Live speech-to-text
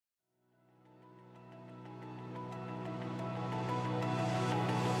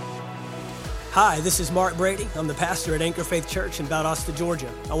Hi, this is Mark Brady. I'm the pastor at Anchor Faith Church in Valdosta,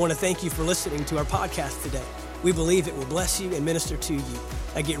 Georgia. I want to thank you for listening to our podcast today. We believe it will bless you and minister to you.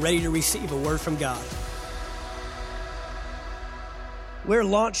 Now get ready to receive a word from God. We're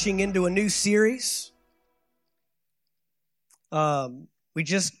launching into a new series. We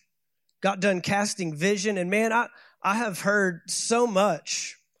just got done casting vision, and man, I have heard so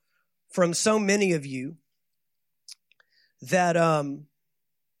much from so many of you that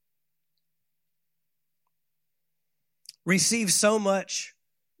receive so much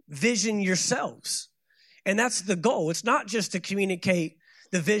vision yourselves. And that's the goal. It's not just to communicate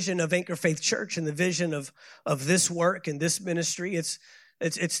the vision of Anchor Faith Church and the vision of this work and this ministry. It's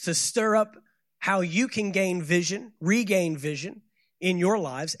to stir up how you can gain vision, regain vision in your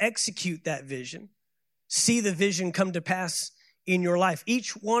lives, execute that vision, see the vision come to pass in your life.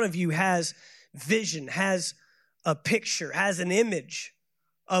 Each one of you has vision, has a picture, has an image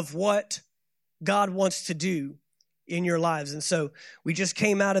of what God wants to do in your lives. And so we just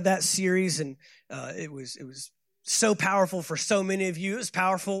came out of that series, and it was so powerful for so many of you. It was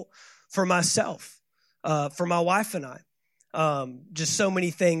powerful for myself, for my wife and I. Just so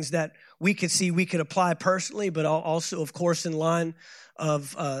many things that we could see we could apply personally, but also, of course, in line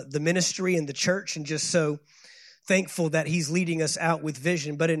of the ministry and the church, and just so thankful that he's leading us out with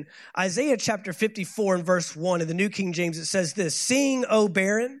vision. But in Isaiah chapter 54 and verse 1 in the New King James, it says this: "Sing, O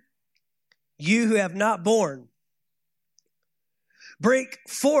barren, you who have not borne. Break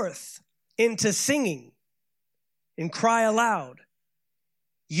forth into singing and cry aloud,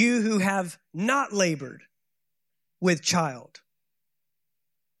 you who have not labored with child.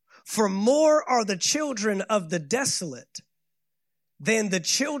 For more are the children of the desolate than the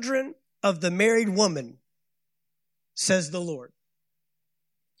children of the married woman, says the Lord."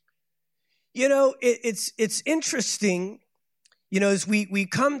 You know, it's interesting, you know, as we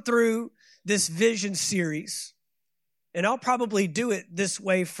come through this vision series, and I'll probably do it this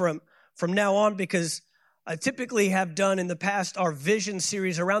way from now on, because I typically have done in the past our vision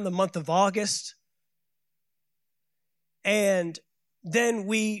series around the month of August. And then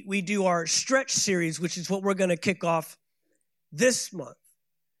we do our stretch series, which is what we're going to kick off this month.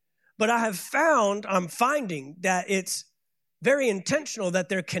 But I'm finding that it's very intentional that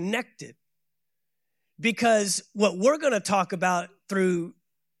they're connected, because what we're going to talk about through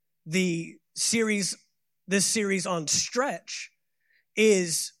this series on stretch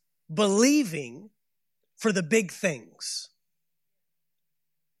is believing for the big things.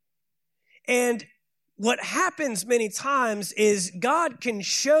 And what happens many times is God can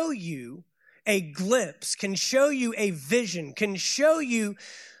show you a glimpse, can show you a vision, can show you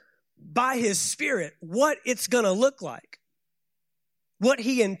by his Spirit what it's going to look like, what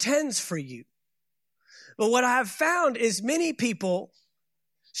he intends for you. But what I have found is many people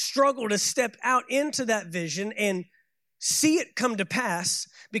struggle to step out into that vision and see it come to pass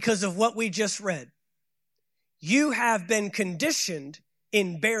because of what we just read. You have been conditioned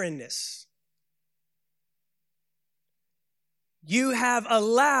in barrenness. You have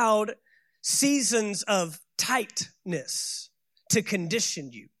allowed seasons of tightness to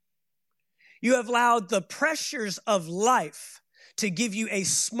condition you. You have allowed the pressures of life to give you a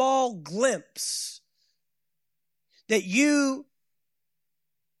small glimpse that you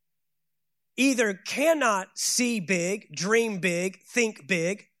either cannot see big, dream big, think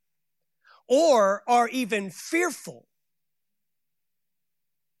big, or are even fearful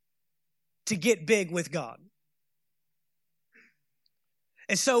to get big with God.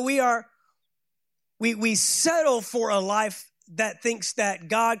 And so we settle for a life that thinks that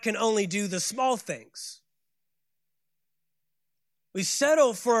God can only do the small things. We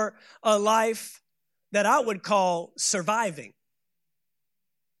settle for a life that I would call surviving.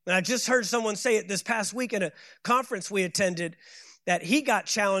 And I just heard someone say it this past week at a conference we attended, that he got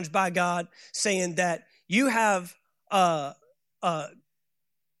challenged by God, saying that you have done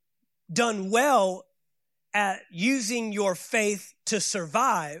well at using your faith to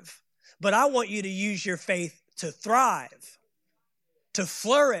survive, but I want you to use your faith to thrive, to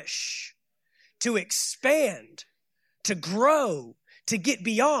flourish, to expand, to grow, to get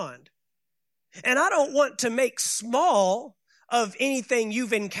beyond. And I don't want to make small of anything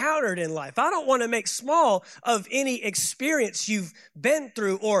you've encountered in life. I don't want to make small of any experience you've been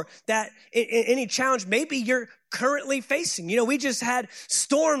through, or that any challenge maybe you're currently facing. You know, we just had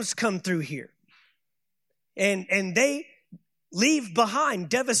storms come through here, and they leave behind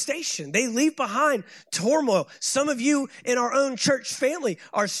devastation. They leave behind turmoil. Some of you in our own church family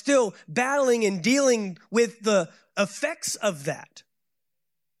are still battling and dealing with the effects of that.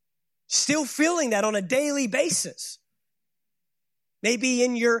 Still feeling that on a daily basis. Maybe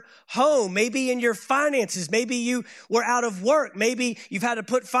in your home, maybe in your finances, maybe you were out of work, maybe you've had to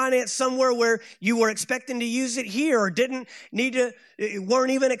put finance somewhere where you were expecting to use it here or didn't need to,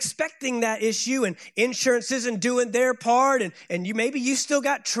 weren't even expecting that issue, and insurance isn't doing their part, and maybe you still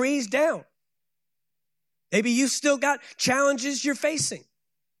got trees down. Maybe you still got challenges you're facing.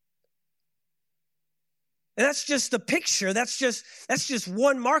 And that's just a picture. That's just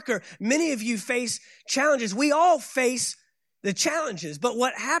one marker. Many of you face challenges. We all face the challenges. But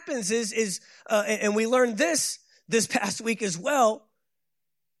what happens is and we learned this past week as well,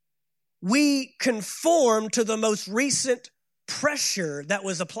 we conform to the most recent pressure that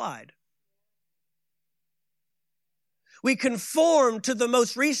was applied. We conform to the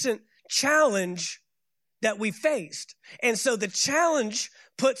most recent challenge that we faced. And so the challenge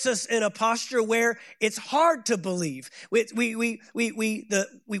puts us in a posture where it's hard to believe. We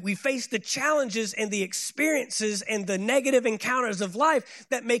face the challenges and the experiences and the negative encounters of life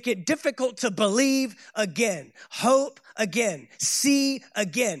that make it difficult to believe again, hope again, see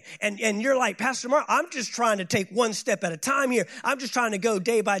again. And you're like, Pastor Mark, I'm just trying to take one step at a time here. I'm just trying to go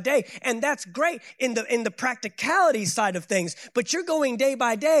day by day. And that's great in the practicality side of things, but you're going day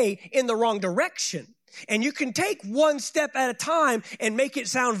by day in the wrong direction. And you can take one step at a time and make it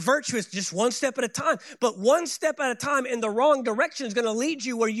sound virtuous, just one step at a time. But one step at a time in the wrong direction is going to lead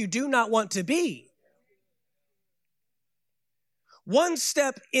you where you do not want to be. One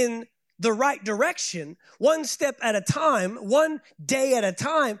step in the right direction, one step at a time, one day at a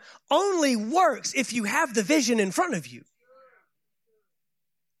time, only works if you have the vision in front of you.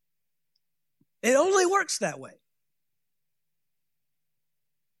 It only works that way.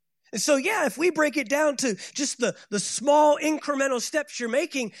 And so, yeah, if we break it down to just the small incremental steps you're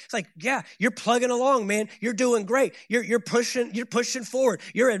making, it's like, yeah, you're plugging along, man. You're doing great. You're pushing forward.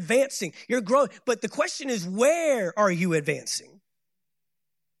 You're advancing. You're growing. But the question is, where are you advancing?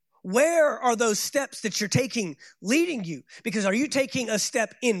 Where are those steps that you're taking leading you? Because are you taking a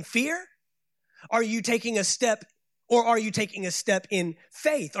step in fear? Are you taking a step, or are you taking a step in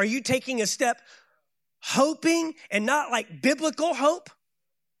faith? Are you taking a step hoping and not like biblical hope?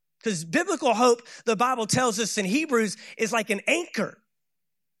 Because biblical hope, the Bible tells us in Hebrews, is like an anchor.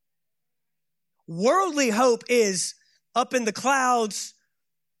 Worldly hope is up in the clouds.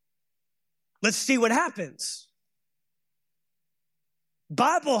 Let's see what happens.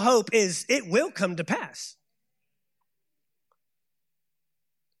 Bible hope is it will come to pass.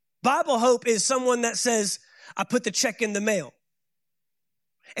 Bible hope is someone that says, I put the check in the mail.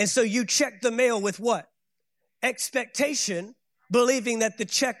 And so you check the mail with what? Expectation, believing that the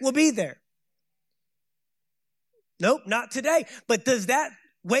check will be there. Nope, not today. But does that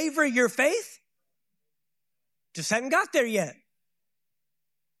waver your faith? Just haven't got there yet.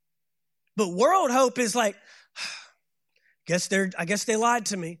 But world hope is like, I guess they lied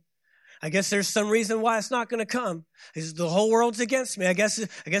to me. I guess there's some reason why it's not going to come. The whole world's against me. I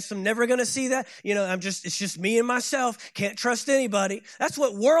guess I'm never going to see that. It's just me and myself. Can't trust anybody. That's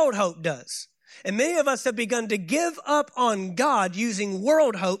what world hope does. And many of us have begun to give up on God using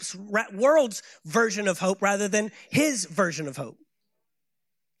world's version of hope rather than his version of hope.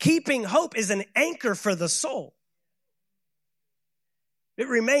 Keeping hope is an anchor for the soul. It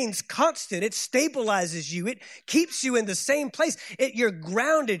remains constant. It stabilizes you. It keeps you in the same place. You're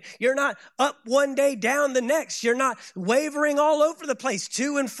grounded. You're not up one day, down the next. You're not wavering all over the place,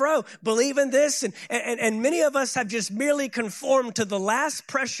 to and fro, believing this. And many of us have just merely conformed to the last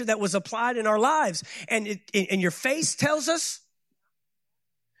pressure that was applied in our lives. And your face tells us,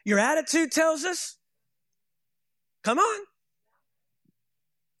 your attitude tells us, come on.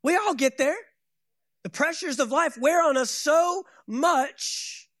 We all get there. The pressures of life wear on us so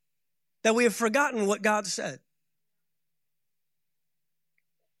much that we have forgotten what God said.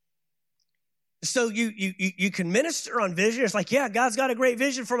 So you can minister on vision. It's like, yeah, God's got a great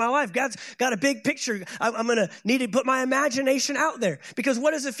vision for my life. God's got a big picture. I'm going to need to put my imagination out there. Because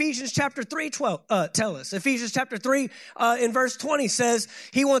what does Ephesians chapter 3 tell us? Ephesians chapter 3 in verse 20 says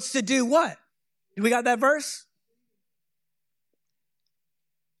he wants to do what? We got that verse?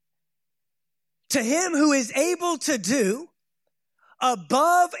 To him who is able to do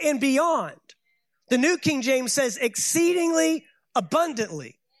above and beyond. The New King James says exceedingly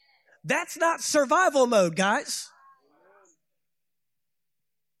abundantly. That's not survival mode, guys.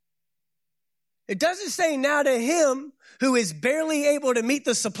 It doesn't say now to him who is barely able to meet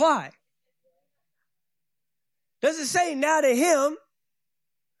the supply. It doesn't say now to him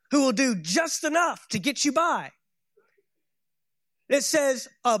who will do just enough to get you by. It says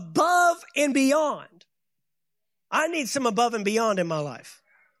above and beyond. I need some above and beyond in my life.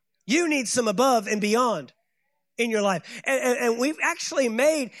 You need some above and beyond in your life. And we've actually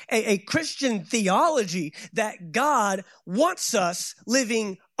made a Christian theology that God wants us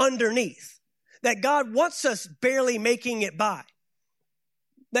living underneath, that God wants us barely making it by,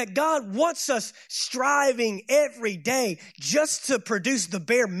 that God wants us striving every day just to produce the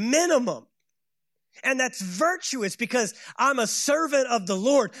bare minimum. And that's virtuous because I'm a servant of the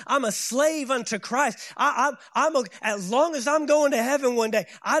Lord. I'm a slave unto Christ. As long as I'm going to heaven one day,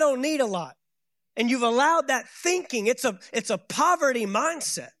 I don't need a lot. And you've allowed that thinking. It's a poverty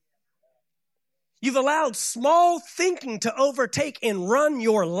mindset. You've allowed small thinking to overtake and run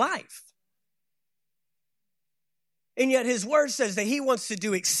your life. And yet his word says that he wants to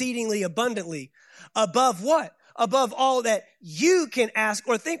do exceedingly abundantly above what? Above all that you can ask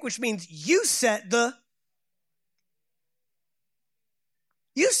or think, which means you set the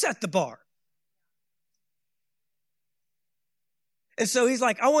bar. And so he's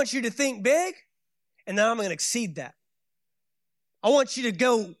like, I want you to think big, and then I'm going to exceed that. I want you to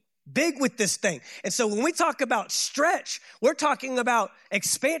go big with this thing. And so when we talk about stretch, we're talking about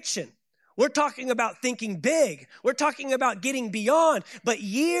expansion. We're talking about thinking big. We're talking about getting beyond. But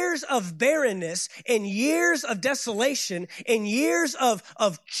years of barrenness and years of desolation and years of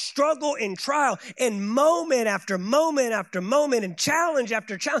struggle and trial and moment after moment after moment and challenge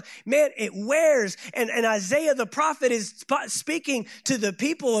after challenge, man, it wears. And Isaiah the prophet is speaking to the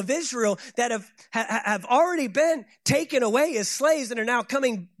people of Israel that have already been taken away as slaves and are now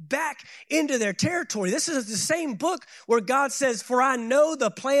coming back into their territory. This is the same book where God says, for I know the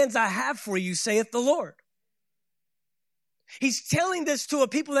plans I have for you, saith the Lord. He's telling this to a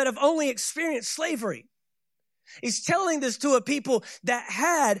people that have only experienced slavery. He's telling this to a people that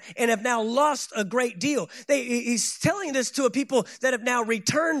had and have now lost a great deal. He's telling this to a people that have now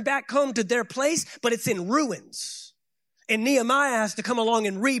returned back home to their place, but it's in ruins. And Nehemiah has to come along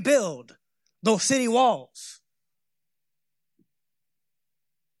and rebuild those city walls.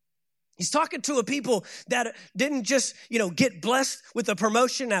 He's talking to a people that didn't just, get blessed with a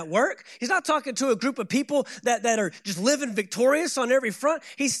promotion at work. He's not talking to a group of people that are just living victorious on every front.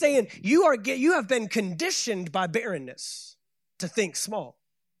 He's saying you have been conditioned by barrenness to think small.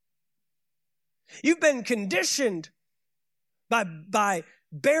 You've been conditioned by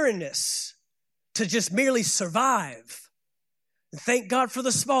barrenness to just merely survive. And thank God for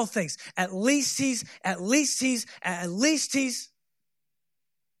the small things. At least he's.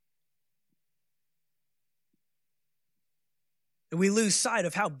 And we lose sight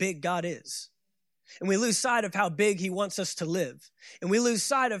of how big God is. And we lose sight of how big he wants us to live. And we lose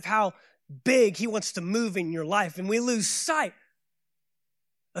sight of how big he wants to move in your life. And we lose sight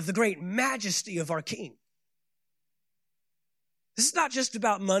of the great majesty of our King. This is not just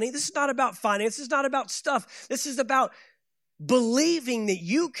about money. This is not about finance. This is not about stuff. This is about believing that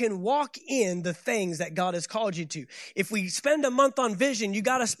you can walk in the things that God has called you to. If we spend a month on vision, you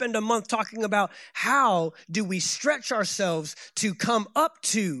got to spend a month talking about how do we stretch ourselves to come up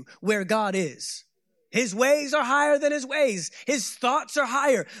to where God is. His ways are higher than his ways. His thoughts are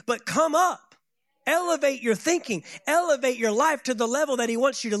higher, but come up. Elevate your thinking. Elevate your life to the level that he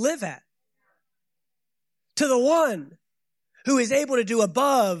wants you to live at. To the one who is able to do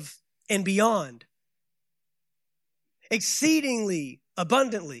above and beyond. Exceedingly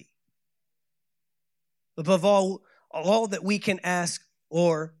abundantly above all that we can ask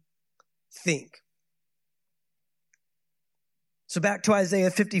or think. So back to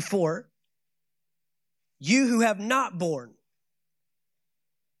Isaiah 54. You who have not borne.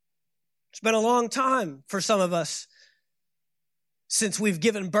 It's been a long time for some of us since we've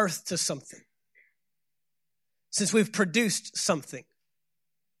given birth to something, since we've produced something,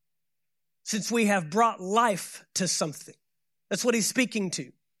 since we have brought life to something. That's what he's speaking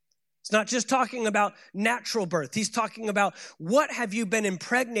to. It's not just talking about natural birth. He's talking about what have you been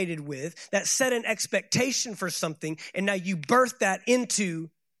impregnated with that set an expectation for something, and now you birth that into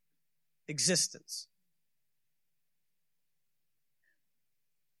existence.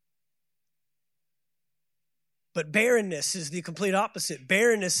 But barrenness is the complete opposite.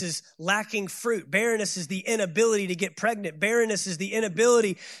 Barrenness is lacking fruit. Barrenness is the inability to get pregnant. Barrenness is the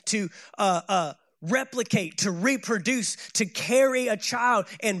inability to replicate, to reproduce, to carry a child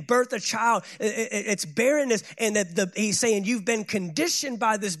and birth a child. It's barrenness. And he's saying you've been conditioned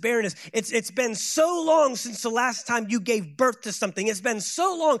by this barrenness. It's been so long since the last time you gave birth to something. It's been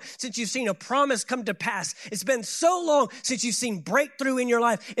so long since you've seen a promise come to pass. It's been so long since you've seen breakthrough in your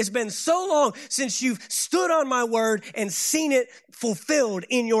life. It's been so long since you've stood on my word and seen it fulfilled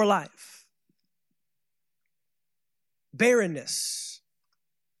in your life. Barrenness.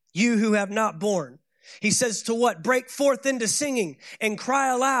 You who have not borne. He says to what? Break forth into singing and cry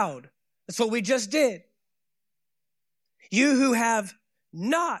aloud. That's what we just did. You who have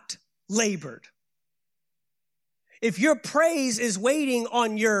not labored. If your praise is waiting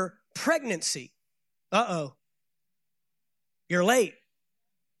on your pregnancy, you're late.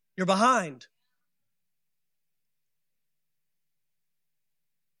 You're behind.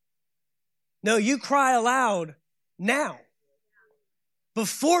 No, you cry aloud now.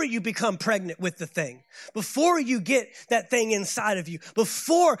 Before you become pregnant with the thing, before you get that thing inside of you,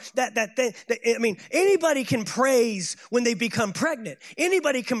 before that thing, anybody can praise when they become pregnant.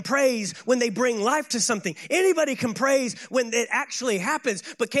 Anybody can praise when they bring life to something. Anybody can praise when it actually happens.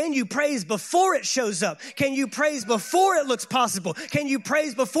 But can you praise before it shows up? Can you praise before it looks possible? Can you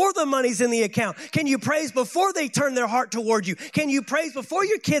praise before the money's in the account? Can you praise before they turn their heart toward you? Can you praise before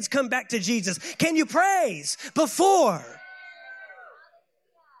your kids come back to Jesus? Can you praise before?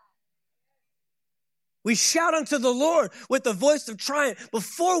 We shout unto the Lord with the voice of triumph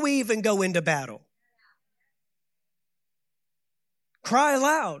before we even go into battle. Cry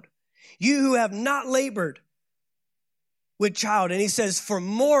aloud, you who have not labored with child. And he says, for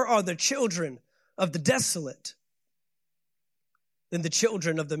more are the children of the desolate than the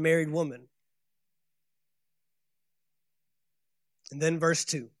children of the married woman. And then verse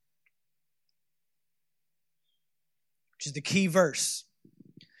 2, which is the key verse.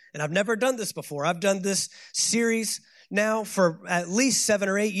 And I've never done this before. I've done this series now for at least 7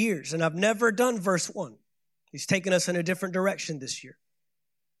 or 8 years, and I've never done verse 1. He's taken us in a different direction this year.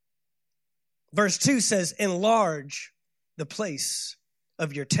 Verse 2 says, enlarge the place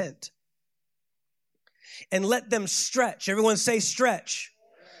of your tent and let them stretch. Everyone say stretch.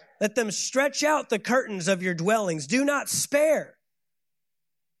 Let them stretch out the curtains of your dwellings. Do not spare.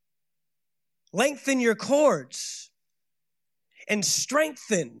 Lengthen your cords and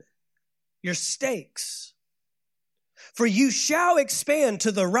strengthen your stakes. For you shall expand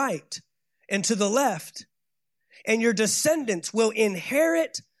to the right and to the left, and your descendants will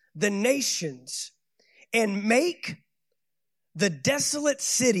inherit the nations and make the desolate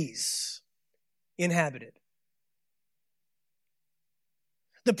cities inhabited.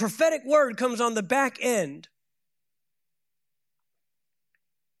 The prophetic word comes on the back end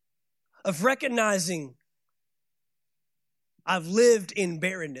of recognizing I've lived in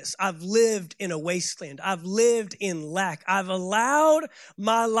barrenness. I've lived in a wasteland. I've lived in lack. I've allowed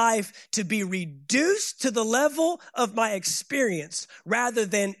my life to be reduced to the level of my experience rather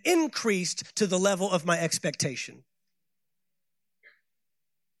than increased to the level of my expectation.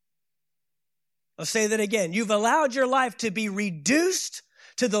 I'll say that again. You've allowed your life to be reduced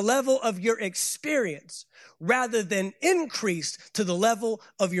to the level of your experience rather than increased to the level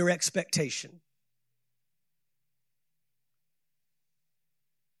of your expectation.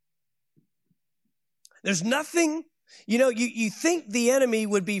 There's nothing, you think the enemy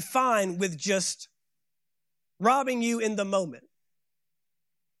would be fine with just robbing you in the moment.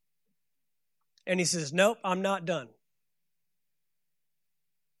 And he says, nope, I'm not done.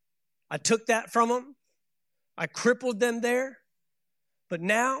 I took that from them. I crippled them there. But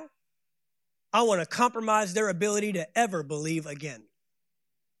now I want to compromise their ability to ever believe again.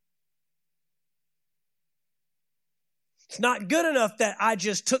 It's not good enough that I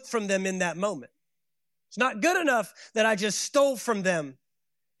just took from them in that moment. It's not good enough that I just stole from them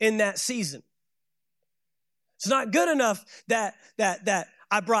in that season. It's not good enough that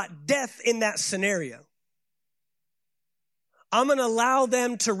I brought death in that scenario. I'm going to allow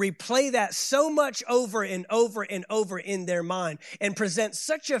them to replay that so much over and over and over in their mind and present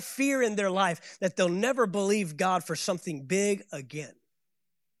such a fear in their life that they'll never believe God for something big again.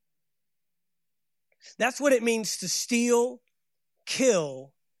 That's what it means to steal,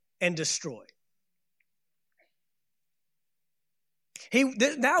 kill, and destroy.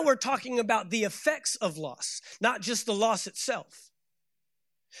 Now we're talking about the effects of loss, not just the loss itself.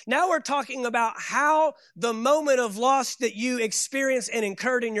 Now we're talking about how the moment of loss that you experienced and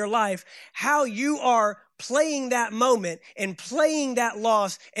incurred in your life, how you are playing that moment and playing that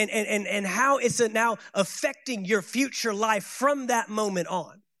loss and how it's now affecting your future life from that moment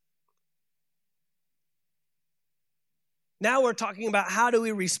on. Now we're talking about how do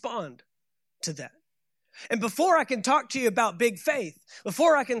we respond to that. And before I can talk to you about big faith,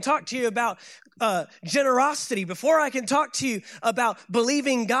 before I can talk to you about generosity, before I can talk to you about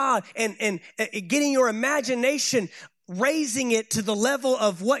believing God and getting your imagination, raising it to the level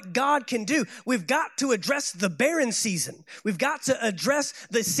of what God can do, we've got to address the barren season. We've got to address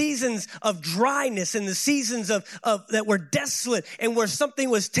the seasons of dryness and the seasons of that were desolate and where something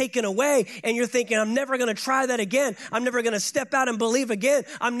was taken away. And you're thinking, I'm never going to try that again. I'm never going to step out and believe again.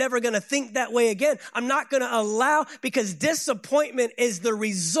 I'm never going to think that way again. I'm not going to allow, because disappointment is the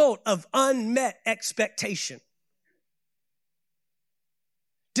result of unmet expectation.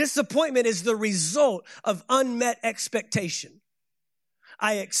 Disappointment is the result of unmet expectation.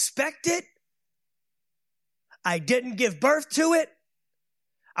 I expect it. I didn't give birth to it.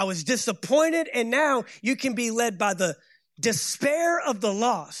 I was disappointed, and now you can be led by the despair of the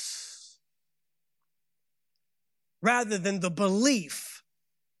loss rather than the belief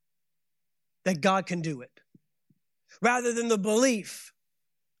that God can do it, rather than the belief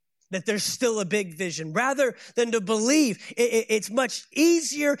that there's still a big vision, rather than to believe it's much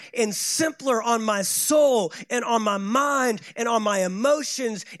easier and simpler on my soul and on my mind and on my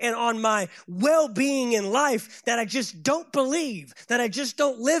emotions and on my well-being in life that I just don't believe, that I just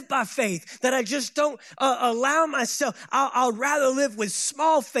don't live by faith, that I just don't allow myself. I'll rather live with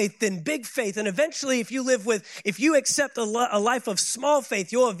small faith than big faith. And eventually, if you accept a life of small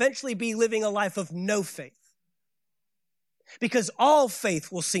faith, you'll eventually be living a life of no faith. Because all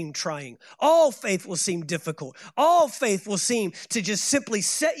faith will seem trying. All faith will seem difficult. All faith will seem to just simply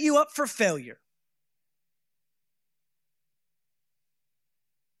set you up for failure.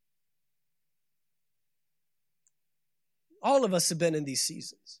 All of us have been in these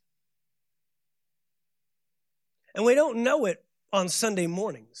seasons. And we don't know it on Sunday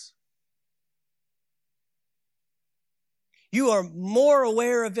mornings. You are more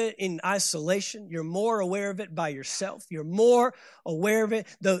aware of it in isolation. You're more aware of it by yourself. You're more aware of it,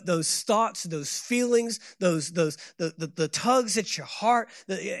 those thoughts, those feelings, the tugs at your heart,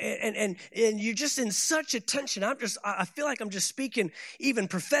 and you're just in such a tension. I feel like I'm just speaking even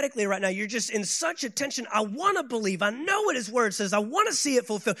prophetically right now. You're just in such a tension. I want to believe. I know what His Word says. I want to see it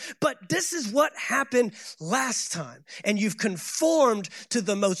fulfilled. But this is what happened last time, and you've conformed to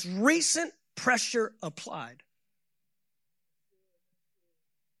the most recent pressure applied.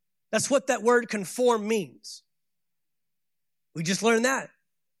 That's what that word conform means. We just learned that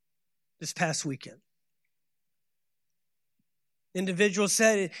this past weekend. Individual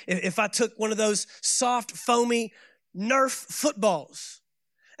said, if I took one of those soft, foamy Nerf footballs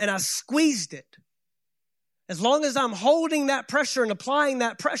and I squeezed it, as long as I'm holding that pressure and applying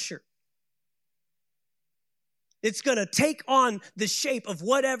that pressure, it's going to take on the shape of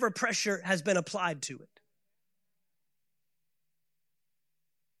whatever pressure has been applied to it.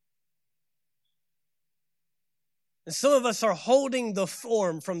 And some of us are holding the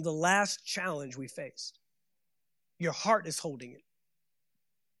form from the last challenge we faced. Your heart is holding it.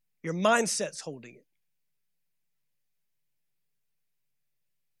 Your mindset's holding it.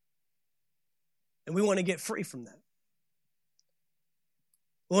 And we want to get free from that.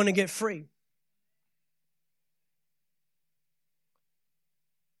 We want to get free.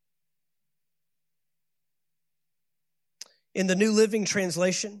 In the New Living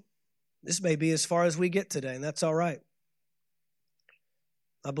Translation, this may be as far as we get today, and that's all right.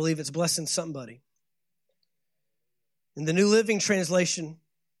 I believe it's blessing somebody. In the New Living Translation,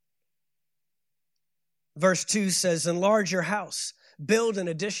 verse 2 says, enlarge your house, build an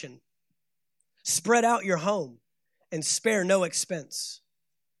addition, spread out your home, and spare no expense.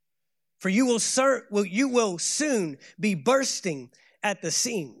 For you will soon be bursting at the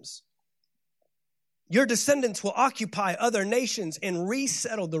seams. Your descendants will occupy other nations and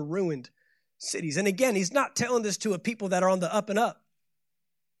resettle the ruined cities. And again, he's not telling this to a people that are on the up and up.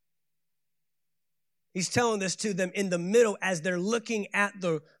 He's telling this to them in the middle as they're looking at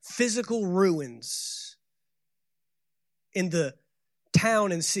the physical ruins in the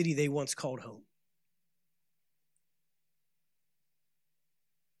town and city they once called home.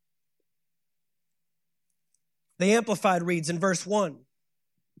 The Amplified reads in verse 1,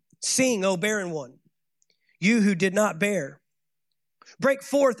 sing, O barren one, you who did not bear. Break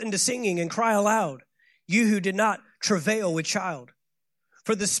forth into singing and cry aloud, you who did not travail with child.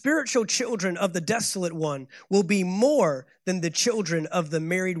 For the spiritual children of the desolate one will be more than the children of the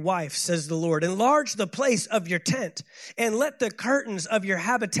married wife, says the Lord. Enlarge the place of your tent and let the curtains of your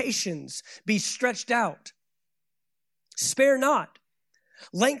habitations be stretched out. Spare not.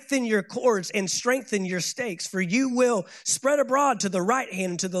 Lengthen your cords and strengthen your stakes, for you will spread abroad to the right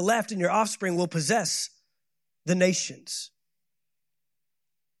hand and to the left, and your offspring will possess the nations.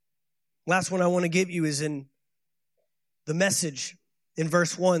 Last one I want to give you is in the Message in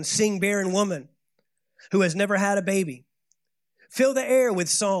verse 1. Sing, barren woman who has never had a baby. Fill the air with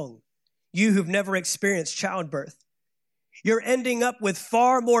song, you who've never experienced childbirth. You're ending up with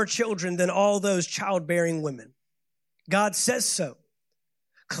far more children than all those childbearing women. God says so.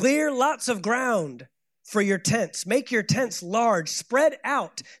 Clear lots of ground for your tents. Make your tents large. Spread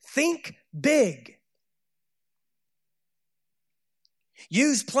out. Think big.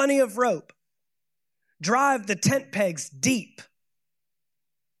 Use plenty of rope. Drive the tent pegs deep.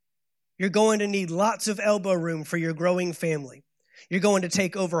 You're going to need lots of elbow room for your growing family. You're going to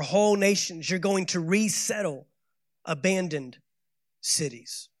take over whole nations. You're going to resettle abandoned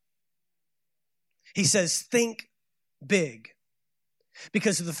cities. He says, think big.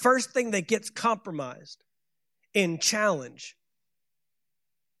 Because the first thing that gets compromised in challenge,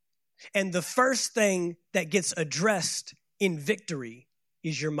 and the first thing that gets addressed in victory,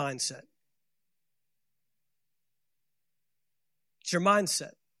 is your mindset. It's your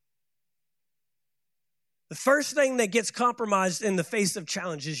mindset. The first thing that gets compromised in the face of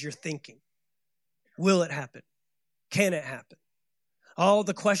challenge is your thinking. Will it happen? Can it happen? All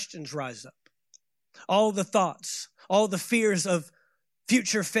the questions rise up. All the thoughts, all the fears of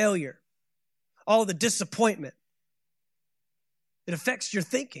future failure, all the disappointment. It affects your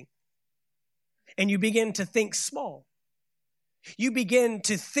thinking. And you begin to think small. You begin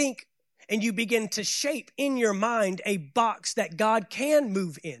to think and you begin to shape in your mind a box that God can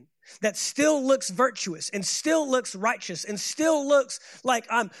move in, that still looks virtuous and still looks righteous and still looks like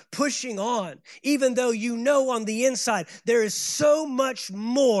I'm pushing on, even though you know on the inside there is so much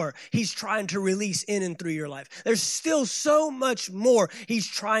more he's trying to release in and through your life. There's still so much more he's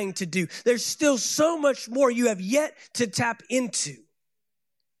trying to do. There's still so much more you have yet to tap into.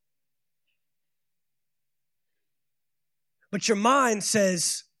 But your mind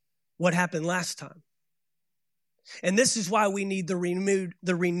says, what happened last time? And this is why we need the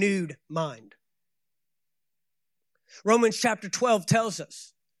renewed mind. Romans chapter 12 tells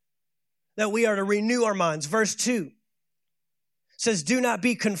us that we are to renew our minds. Verse 2 says, do not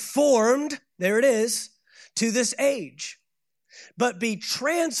be conformed, there it is, to this age, but be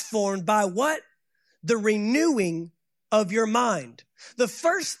transformed by what? The renewing of your mind. The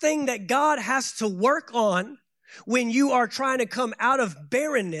first thing that God has to work on when you are trying to come out of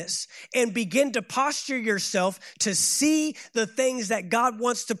barrenness and begin to posture yourself to see the things that God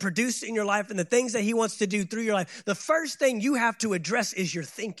wants to produce in your life and the things that he wants to do through your life, the first thing you have to address is your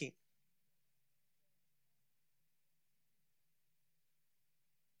thinking.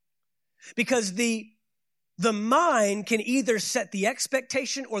 Because the mind can either set the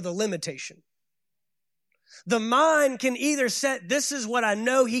expectation or the limitation. The mind can either set, this is what I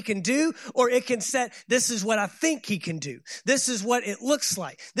know he can do, or it can set, this is what I think he can do. This is what it looks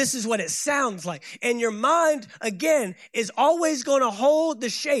like. This is what it sounds like. And your mind, again, is always going to hold the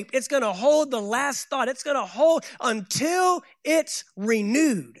shape. It's going to hold the last thought. It's going to hold until it's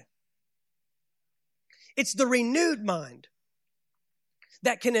renewed. It's the renewed mind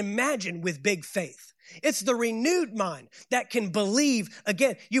that can imagine with big faith. It's the renewed mind that can believe.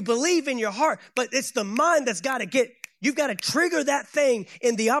 Again, you believe in your heart, but it's the mind that's got to you've got to trigger that thing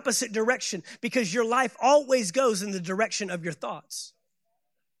in the opposite direction, because your life always goes in the direction of your thoughts.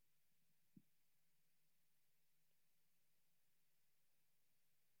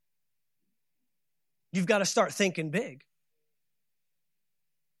 You've got to start thinking big.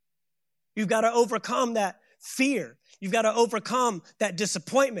 You've got to overcome that fear. You've got to overcome that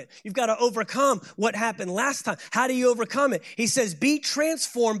disappointment. You've got to overcome what happened last time. How do you overcome it? He says, be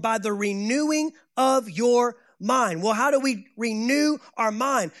transformed by the renewing of your mind. Well, how do we renew our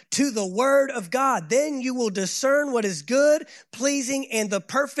mind? To the word of God. Then you will discern what is good, pleasing, and the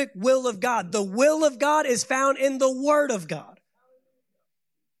perfect will of God. The will of God is found in the word of God.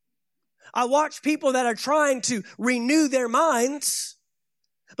 I watch people that are trying to renew their minds,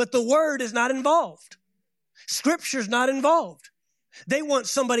 but the word is not involved. Scripture's not involved. They want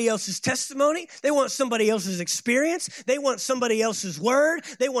somebody else's testimony. They want somebody else's experience. They want somebody else's word.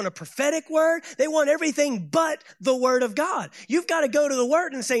 They want a prophetic word. They want everything but the word of God. You've got to go to the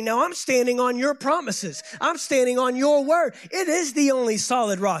word and say, no, I'm standing on your promises. I'm standing on your word. It is the only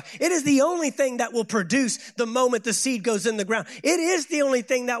solid rock. It is the only thing that will produce the moment the seed goes in the ground. It is the only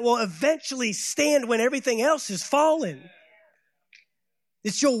thing that will eventually stand when everything else is fallen.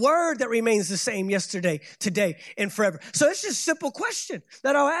 It's your word that remains the same yesterday, today, and forever. So it's just a simple question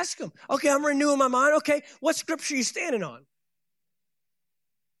that I'll ask them. Okay, I'm renewing my mind. Okay, what scripture are you standing on?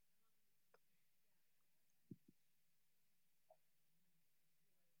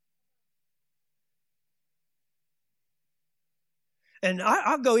 And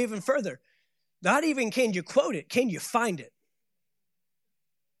I'll go even further. Not even can you quote it, can you find it?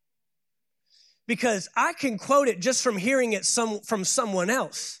 Because I can quote it just from hearing it from someone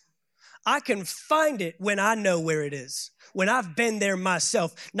else. I can find it when I know where it is. when I've been there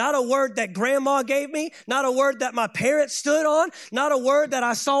myself. Not a word that grandma gave me, not a word that my parents stood on, not a word that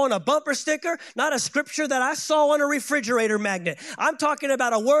I saw on a bumper sticker, not a scripture that I saw on a refrigerator magnet. I'm talking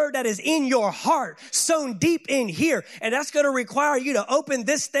about a word that is in your heart, sown deep in here. And that's going to require you to open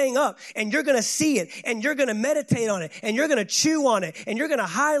this thing up, and you're going to see it, and you're going to meditate on it, and you're going to chew on it, and you're going to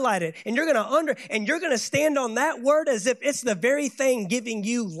highlight it, and you're going to stand on that word as if it's the very thing giving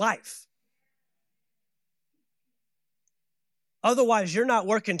you life. Otherwise, you're not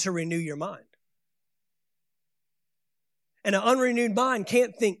working to renew your mind. And an unrenewed mind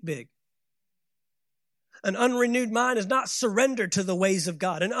can't think big. An unrenewed mind is not surrendered to the ways of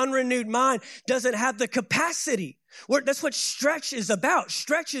God. An unrenewed mind doesn't have the capacity. That's what stretch is about.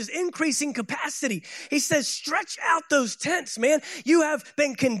 Stretch is increasing capacity. He says, stretch out those tents, man. You have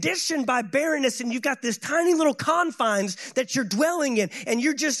been conditioned by barrenness, and you've got this tiny little confines that you're dwelling in, and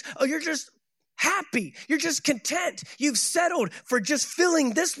you're just happy. You're just content. You've settled for just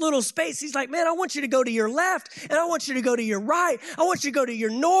filling this little space. He's like, man, I want you to go to your left, and I want you to go to your right. I want you to go to your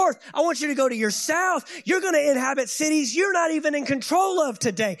north. I want you to go to your south. You're going to inhabit cities you're not even in control of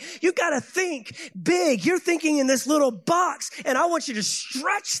today. You got to think big. You're thinking in this little box, and I want you to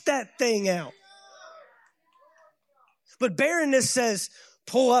stretch that thing out. But barrenness says,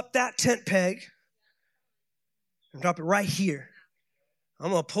 pull up that tent peg and drop it right here. I'm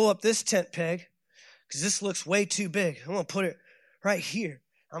going to pull up this tent peg because this looks way too big. I'm going to put it right here.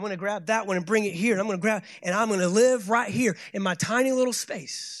 I'm going to grab that one and bring it here. And I'm going to live right here in my tiny little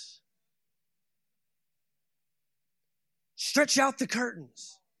space. Stretch out the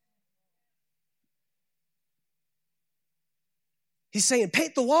curtains. He's saying,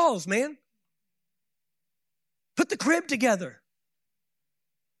 paint the walls, man. Put the crib together.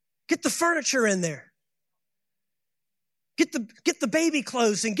 Get the furniture in there. Get the baby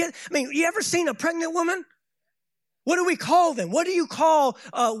clothes and you ever seen a pregnant woman? What do we call them? What do you call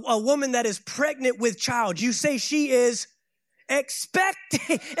a woman that is pregnant with child? You say she is expecting.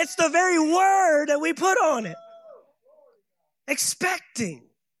 It's the very word that we put on it. Expecting.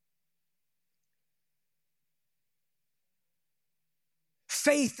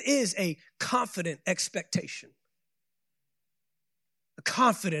 Faith is a confident expectation. A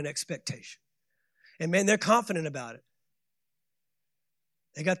confident expectation. And man, they're confident about it.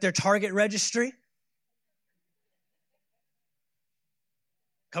 They got their Target registry.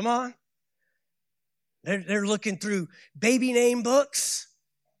 Come on. They're looking through baby name books.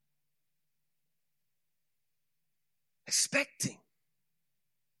 Expecting.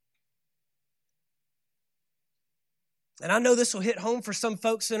 And I know this will hit home for some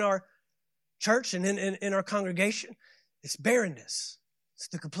folks in our church and in our congregation. It's barrenness. It's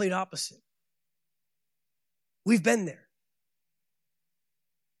the complete opposite. We've been there.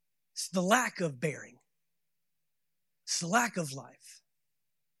 It's the lack of bearing. It's the lack of life.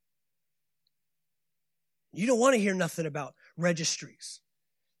 You don't want to hear nothing about registries.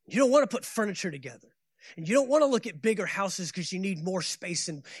 You don't want to put furniture together. And you don't want to look at bigger houses because you need more space.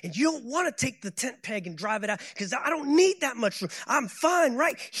 And you don't want to take the tent peg and drive it out because I don't need that much room. I'm fine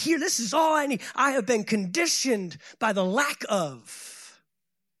right here. This is all I need. I have been conditioned by the lack of.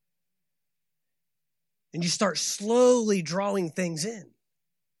 And you start slowly drawing things in.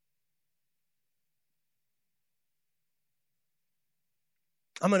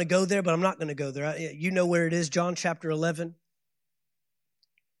 I'm going to go there, but I'm not going to go there. You know where it is, John chapter 11.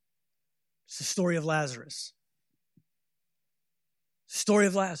 It's the story of Lazarus. Story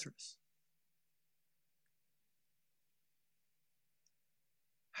of Lazarus.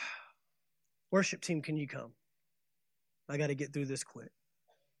 Worship team, can you come? I got to get through this quick.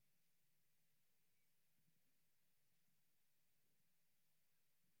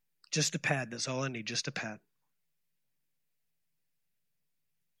 Just a pad, that's all I need, just a pad.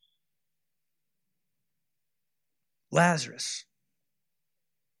 Lazarus,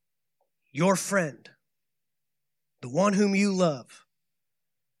 your friend, the one whom you love,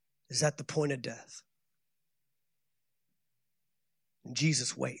 is at the point of death. And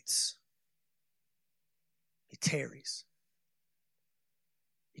Jesus waits. He tarries.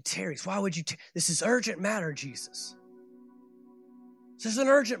 He tarries. Why would you? This is urgent matter, Jesus. This is an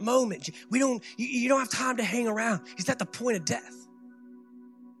urgent moment. You don't have time to hang around. He's at the point of death.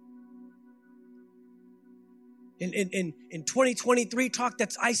 In 2023 talk,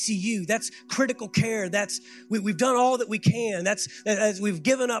 that's ICU, that's critical care, we've done all that we can, that's we've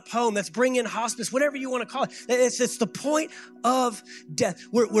given up home, that's bring in hospice, whatever you want to call it. It's the point of death.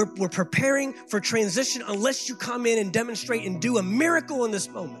 We're preparing for transition unless you come in and demonstrate and do a miracle in this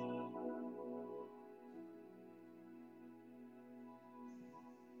moment.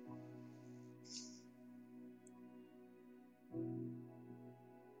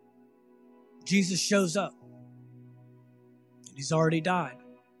 Jesus shows up, and he's already died.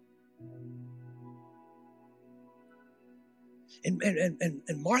 And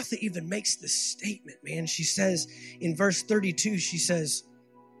Martha even makes this statement, man. She says in verse 32, she says,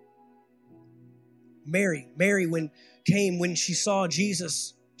 Mary, when she saw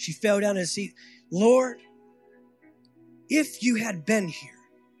Jesus, she fell down at his feet. Lord, if you had been here,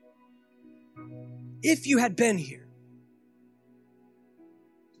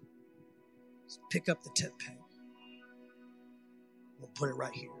 let's pick up the tent peg. We'll put it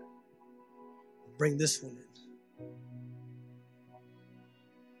right here. Bring this one in.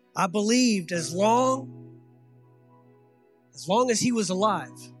 I believed as long as he was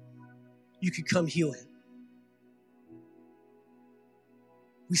alive, you could come heal him.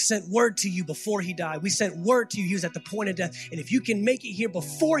 We sent word to you before he died. We sent word to you. He was at the point of death. And if you can make it here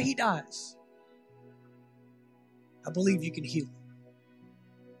before he dies, I believe you can heal him.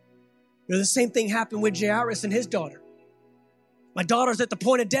 You know, the same thing happened with Jairus and his daughter. My daughter's at the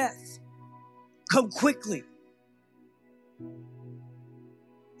point of death. Come quickly.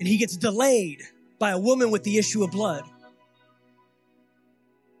 And he gets delayed by a woman with the issue of blood.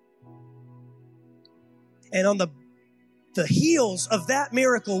 And on the heels of that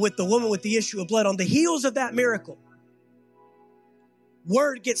miracle with the woman with the issue of blood, on the heels of that miracle,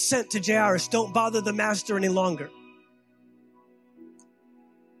 word gets sent to Jairus, don't bother the master any longer.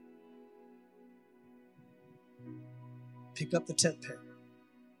 Pick up the tent peg.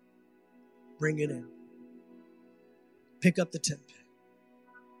 Bring it in. Pick up the tent peg.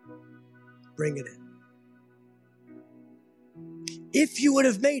 Bring it in. If you would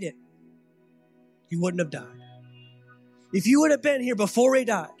have made it, you wouldn't have died. If you would have been here before he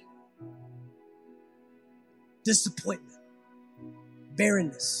died, disappointment,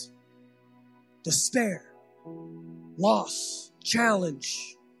 barrenness, despair, loss,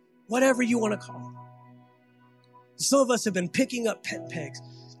 challenge, whatever you want to call it. Some of us have been picking up tent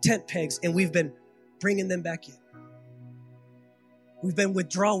pegs, and we've been bringing them back in. We've been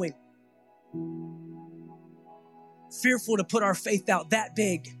withdrawing, fearful to put our faith out that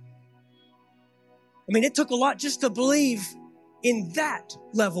big. I mean, it took a lot just to believe in that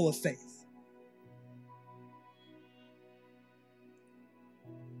level of faith.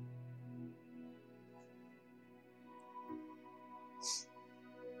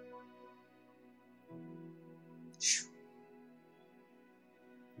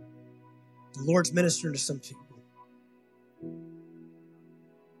 The Lord's ministering to some people.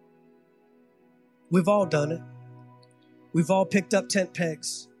 We've all done it. We've all picked up tent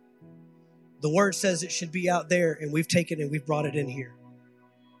pegs. The word says it should be out there, and we've taken it and we've brought it in here.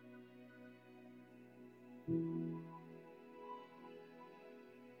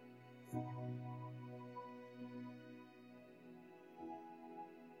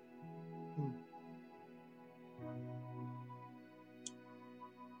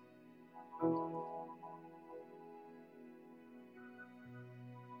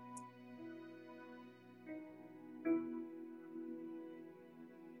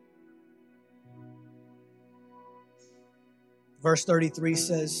 Verse 33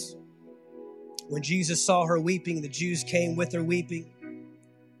 says, when Jesus saw her weeping, the Jews came with her weeping.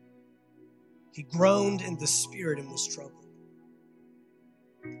 He groaned in the spirit and was troubled.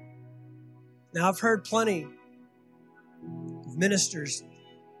 Now, I've heard plenty of ministers,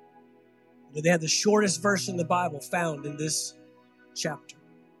 they have the shortest verse in the Bible found in this chapter.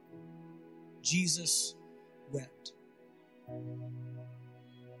 Jesus wept.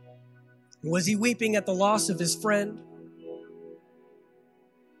 Was he weeping at the loss of his friend?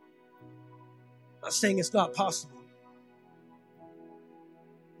 I'm not saying it's not possible,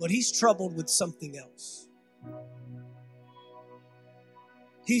 but he's troubled with something else.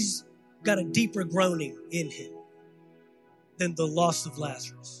 He's got a deeper groaning in him than the loss of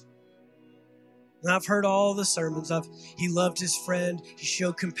Lazarus. And I've heard all the sermons. He loved his friend. He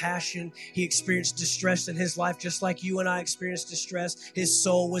showed compassion. He experienced distress in his life just like you and I experienced distress. His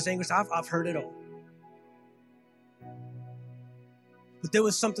soul was anguished. I've heard it all. But there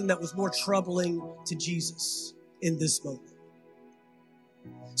was something that was more troubling to Jesus in this moment.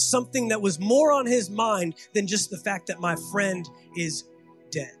 Something that was more on his mind than just the fact that my friend is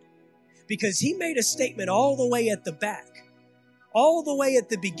dead. Because he made a statement all the way at the back, all the way at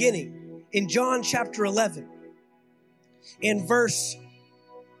the beginning in John chapter 11, in verse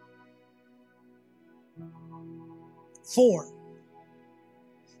 4.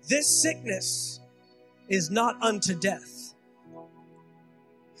 This sickness is not unto death,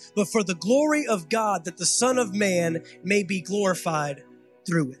 but for the glory of God, that the Son of Man may be glorified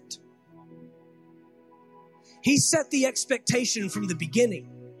through it. He set the expectation from the beginning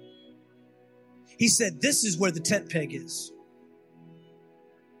He said, this is where the tent peg is.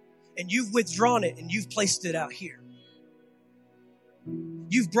 And you've withdrawn it and you've placed it out here.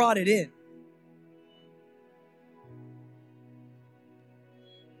 You've brought it in.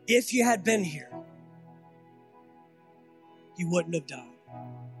 If you had been here, you wouldn't have died.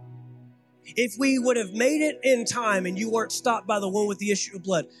 If we would have made it in time and you weren't stopped by the one with the issue of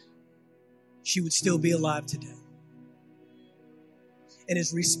blood, she would still be alive today. And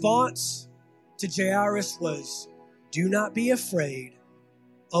his response to Jairus was, do not be afraid,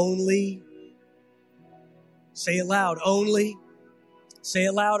 only, say it loud, only, say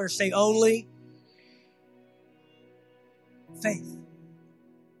it louder, say only, faith.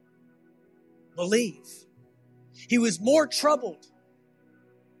 Believe. He was more troubled.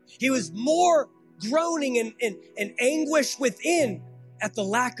 He was more groaning and anguish within at the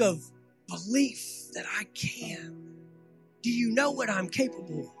lack of belief that I can. Do you know what I'm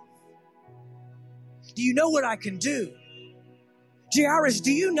capable of? Do you know what I can do? Jairus,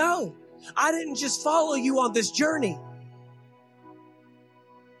 do you know I didn't just follow you on this journey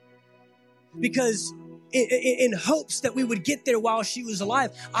because in hopes that we would get there while she was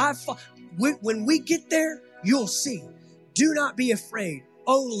alive. When we get there, you'll see. Do not be afraid,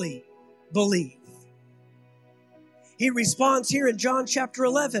 only believe. He responds here in John chapter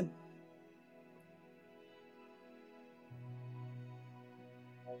 11.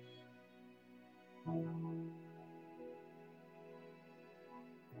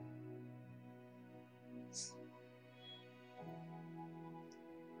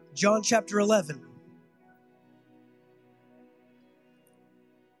 John chapter 11.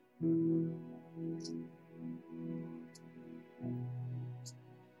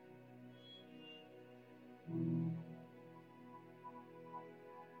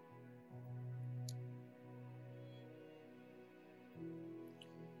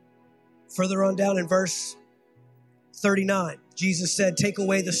 Further on down in verse 39, Jesus said, take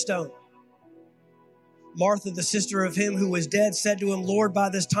away the stone. Martha, the sister of him who was dead, said to him, Lord, by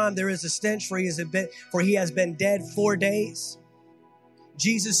this time there is a stench, for he has been dead 4 days.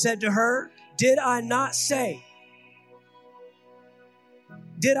 Jesus said to her, did I not say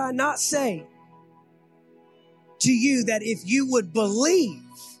to you that if you would believe,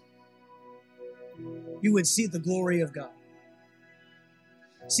 you would see the glory of God?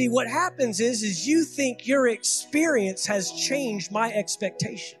 See, what happens is you think your experience has changed my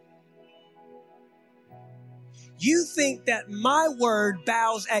expectation. You think that my word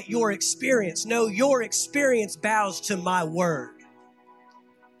bows at your experience. No, your experience bows to my word.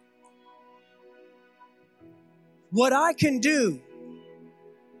 What I can do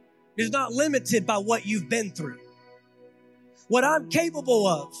is not limited by what you've been through. What I'm capable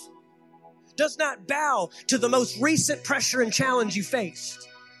of does not bow to the most recent pressure and challenge you faced.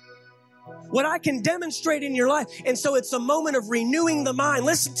 What I can demonstrate in your life. And so it's a moment of renewing the mind.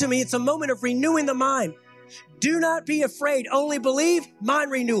 Listen to me. It's a moment of renewing the mind. Do not be afraid. Only believe.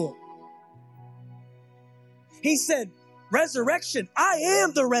 Mind renewal. He said, resurrection. I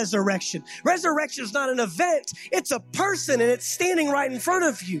am the resurrection. Resurrection is not an event. It's a person and it's standing right in front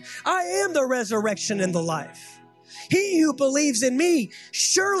of you. I am the resurrection and the life. He who believes in me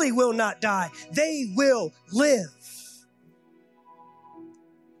surely will not die. They will live.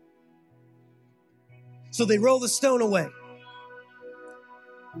 So they roll the stone away.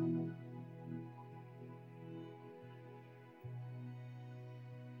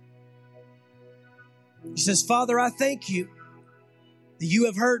 He says, Father, I thank you that you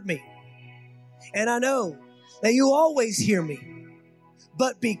have heard me. And I know that you always hear me.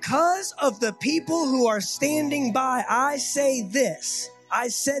 But because of the people who are standing by, I said this,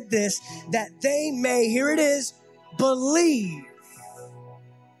 that they may, here it is, believe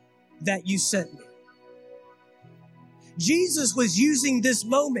that you sent me. Jesus was using this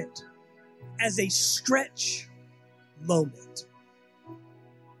moment as a stretch moment.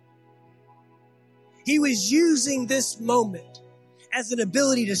 He was using this moment as an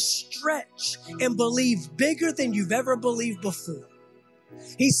ability to stretch and believe bigger than you've ever believed before.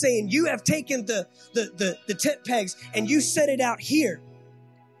 He's saying, you have taken the tent pegs and you set it out here.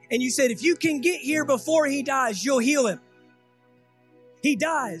 And you said, if you can get here before he dies, you'll heal him. He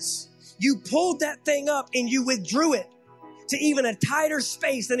dies. You pulled that thing up and you withdrew it to even a tighter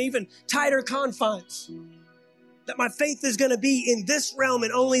space and even tighter confines. That my faith is going to be in this realm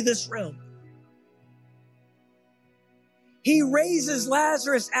and only this realm. He raises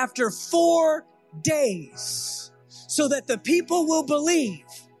Lazarus after 4 days so that the people will believe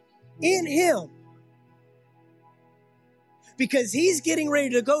in him. Because he's getting ready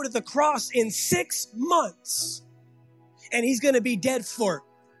to go to the cross in 6 months. And he's going to be dead for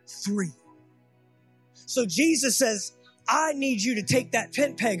 3. So Jesus says, I need you to take that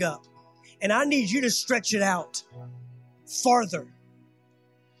tent peg up and I need you to stretch it out farther.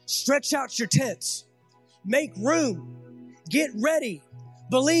 Stretch out your tents. Make room. Get ready.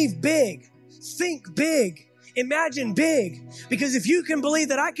 Believe big. Think big. Imagine big. Because if you can believe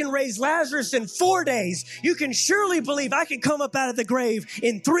that I can raise Lazarus in 4 days, you can surely believe I can come up out of the grave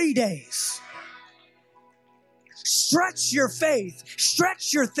in 3 days. Stretch your faith,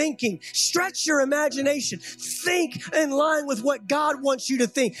 stretch your thinking, stretch your imagination. Think in line with what God wants you to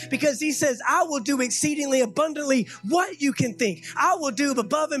think, because he says, I will do exceedingly abundantly what you can think. I will do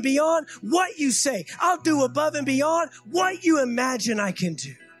above and beyond what you say. I'll do above and beyond what you imagine I can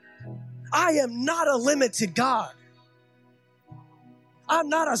do. I am not a limited God. I'm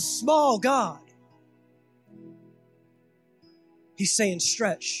not a small God. He's saying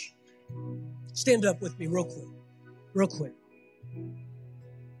stretch. Stand up with me real quick. Real quick.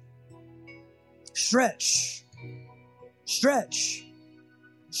 Stretch. Stretch.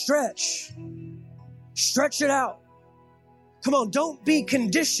 Stretch. Stretch it out. Come on, don't be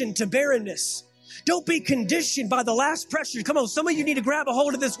conditioned to barrenness. Don't be conditioned by the last pressure. Come on, some of you need to grab a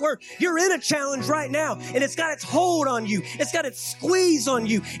hold of this word. You're in a challenge right now, and it's got its hold on you. It's got its squeeze on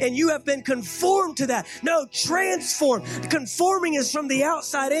you, and you have been conformed to that. No, transform. Conforming is from the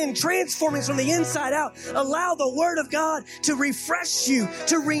outside in. Transforming is from the inside out. Allow the word of God to refresh you,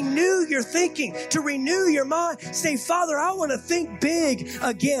 to renew your thinking, to renew your mind. Say, Father, I want to think big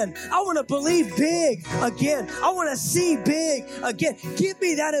again. I want to believe big again. I want to see big again. Give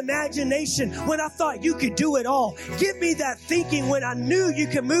me that imagination when I thought you could do it all. Give me that thinking when I knew you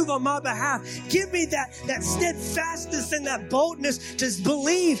could move on my behalf. Give me that steadfastness and that boldness to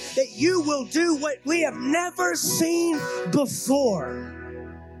believe that you will do what we have never seen before.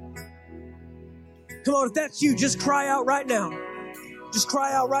 Come on, if that's you, just cry out right now. Just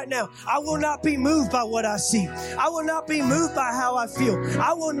cry out right now. I will not be moved by what I see. I will not be moved by how I feel.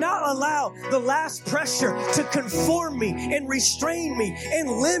 I will not allow the last pressure to conform me and restrain me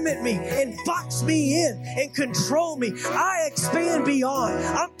and limit me and box me in and control me. I expand beyond.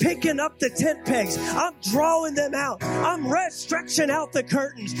 I'm picking up the tent pegs. I'm drawing them out. I'm stretching out the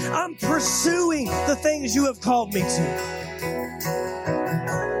curtains. I'm pursuing the things you have called me to.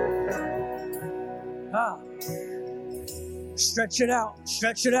 Stretch it out,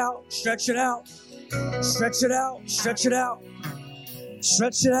 stretch it out, stretch it out, stretch it out, stretch it out,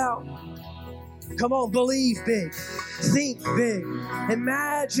 stretch it out. Come on, believe big, think big,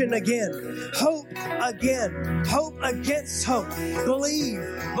 imagine again, hope against hope. Believe,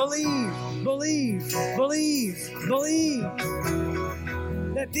 believe, believe, believe, believe.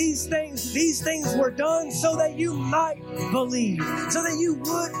 That these things were done so that you might believe, so that you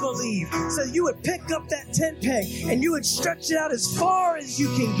would believe, so that you would pick up that tent peg and you would stretch it out as far as you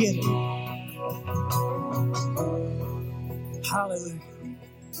can get it. Hallelujah.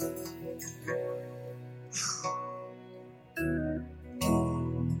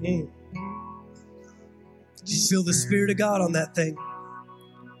 Just feel the Spirit of God on that thing.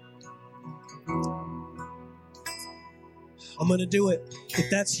 I'm going to do it.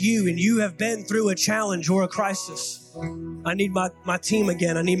 If that's you and you have been through a challenge or a crisis, I need my team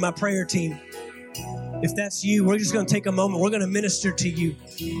again. I need my prayer team. If that's you, we're just going to take a moment. We're going to minister to you.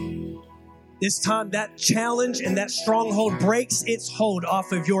 This time, that challenge and that stronghold breaks its hold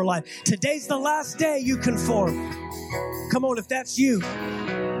off of your life. Today's the last day you conform. Come on, if that's you,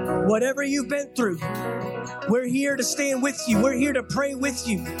 whatever you've been through, we're here to stand with you. We're here to pray with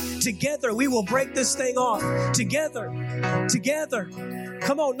you. Together, we will break this thing off. Together.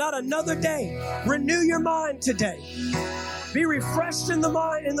 Come on, not another day. Renew your mind today. Be refreshed in the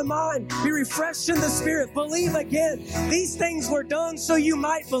mind. Be refreshed in the spirit. Believe again. These things were done so you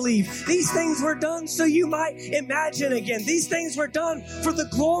might believe. These things were done so you might imagine again. These things were done for the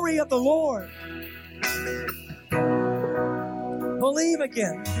glory of the Lord. Believe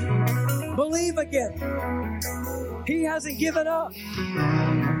again. Believe again. He hasn't given up.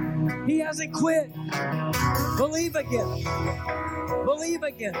 He hasn't quit. Believe again. Believe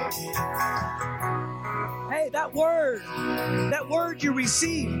again. Hey, that word you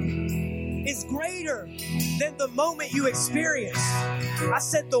received is greater than the moment you experienced. I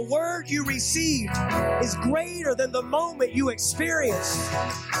said the word you received is greater than the moment you experienced.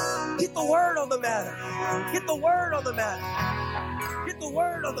 Get the word on the matter. Get the word on the matter. Get the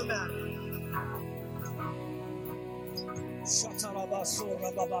word on the matter.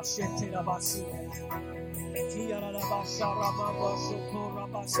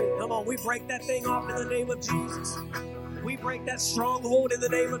 Come on, we break that thing off in the name of Jesus. We break that stronghold in the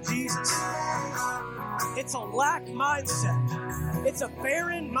name of Jesus. It's a lack mindset. It's a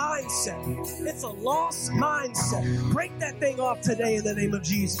barren mindset. It's a lost mindset. Break that thing off today in the name of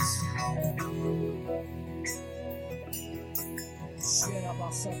Jesus.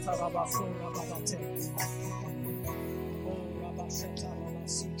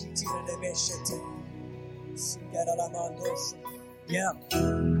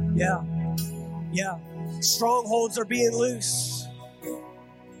 Yeah. Strongholds are being loose.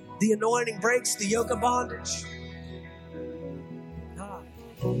 The anointing breaks the yoke of bondage.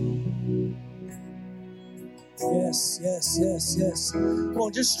 Yes. Come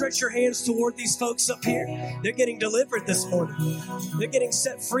on, just stretch your hands toward these folks up here. They're getting delivered this morning. They're getting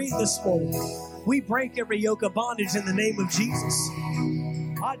set free this morning. We break every yoke of bondage in the name of Jesus.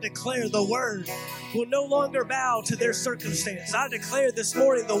 I declare the word will no longer bow to their circumstance. I declare this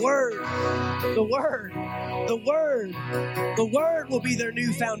morning the word will be their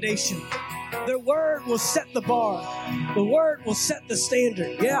new foundation. Their word will set the bar. The word will set the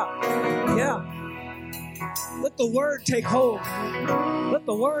standard. Yeah. Let the word take hold. Let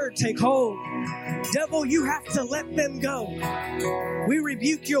the word take hold. Devil, you have to let them go. We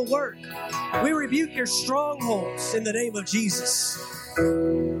rebuke your work. We rebuke your strongholds in the name of Jesus.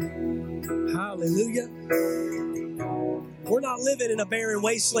 Hallelujah. We're not living in a barren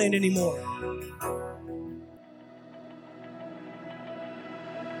wasteland anymore.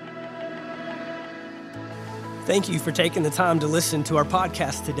 Thank you for taking the time to listen to our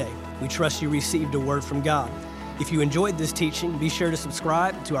podcast today. We trust you received a word from God. If you enjoyed this teaching, be sure to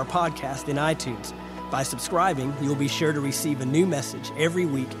subscribe to our podcast in iTunes. By subscribing, you'll be sure to receive a new message every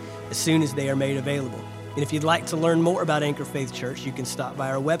week as soon as they are made available. And if you'd like to learn more about Anchor Faith Church, you can stop by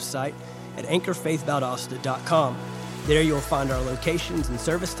our website at anchorfaithvaldosta.com. There you'll find our locations and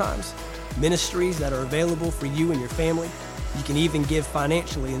service times, ministries that are available for you and your family. You can even give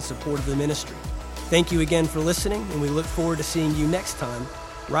financially in support of the ministry. Thank you again for listening, and we look forward to seeing you next time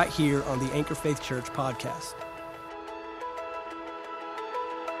right here on the Anchor Faith Church podcast.